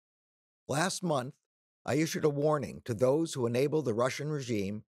Last month, I issued a warning to those who enable the Russian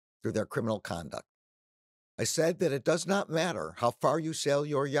regime through their criminal conduct. I said that it does not matter how far you sail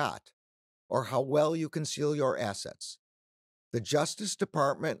your yacht or how well you conceal your assets. The Justice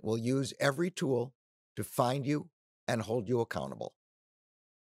Department will use every tool to find you and hold you accountable.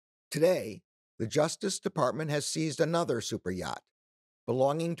 Today, the Justice Department has seized another super yacht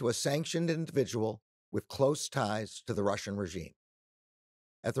belonging to a sanctioned individual with close ties to the Russian regime.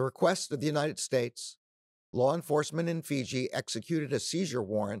 At the request of the United States, law enforcement in Fiji executed a seizure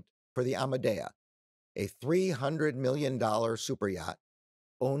warrant for the Amadea, a $300 million super yacht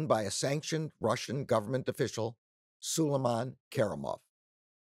owned by a sanctioned Russian government official, Suleiman Kerimov.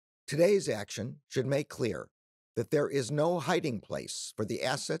 Today's action should make clear that there is no hiding place for the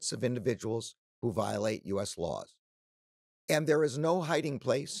assets of individuals who violate U.S. laws. And there is no hiding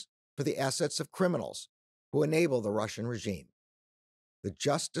place for the assets of criminals who enable the Russian regime. The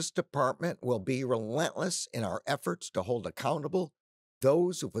Justice Department will be relentless in our efforts to hold accountable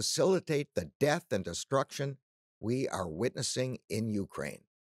those who facilitate the death and destruction we are witnessing in Ukraine.